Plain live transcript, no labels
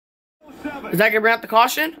Is that gonna bring out the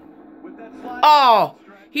caution? Oh,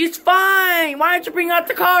 he's fine. Why did you bring out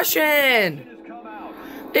the caution?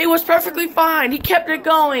 It was perfectly fine. He kept it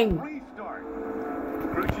going.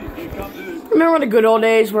 Remember the good old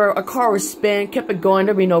days where a car was spinning, kept it going,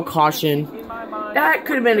 there'd be no caution. That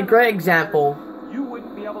could have been a great example.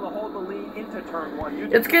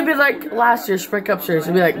 It's gonna be like last year's Sprint Cup Series.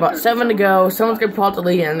 It'll be like about 7 to go. Someone's gonna pull out the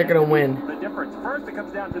lead and they're gonna win.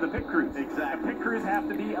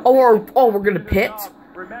 Oh, we're gonna pit.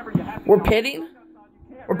 We're pitting.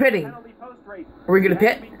 We're pitting. Are we gonna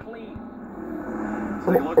pit?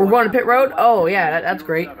 We're going to pit road. Oh yeah, that's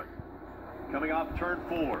great. Coming off turn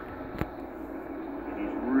 4. He's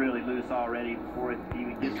really loose already before it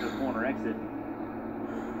even gets to the corner exit.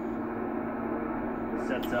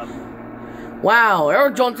 Sets up. Wow,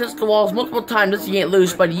 Earl Jones hits the walls multiple times just to get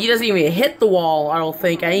loose, but he doesn't even hit the wall, I don't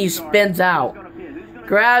think, and he spins out.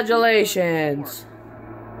 Congratulations.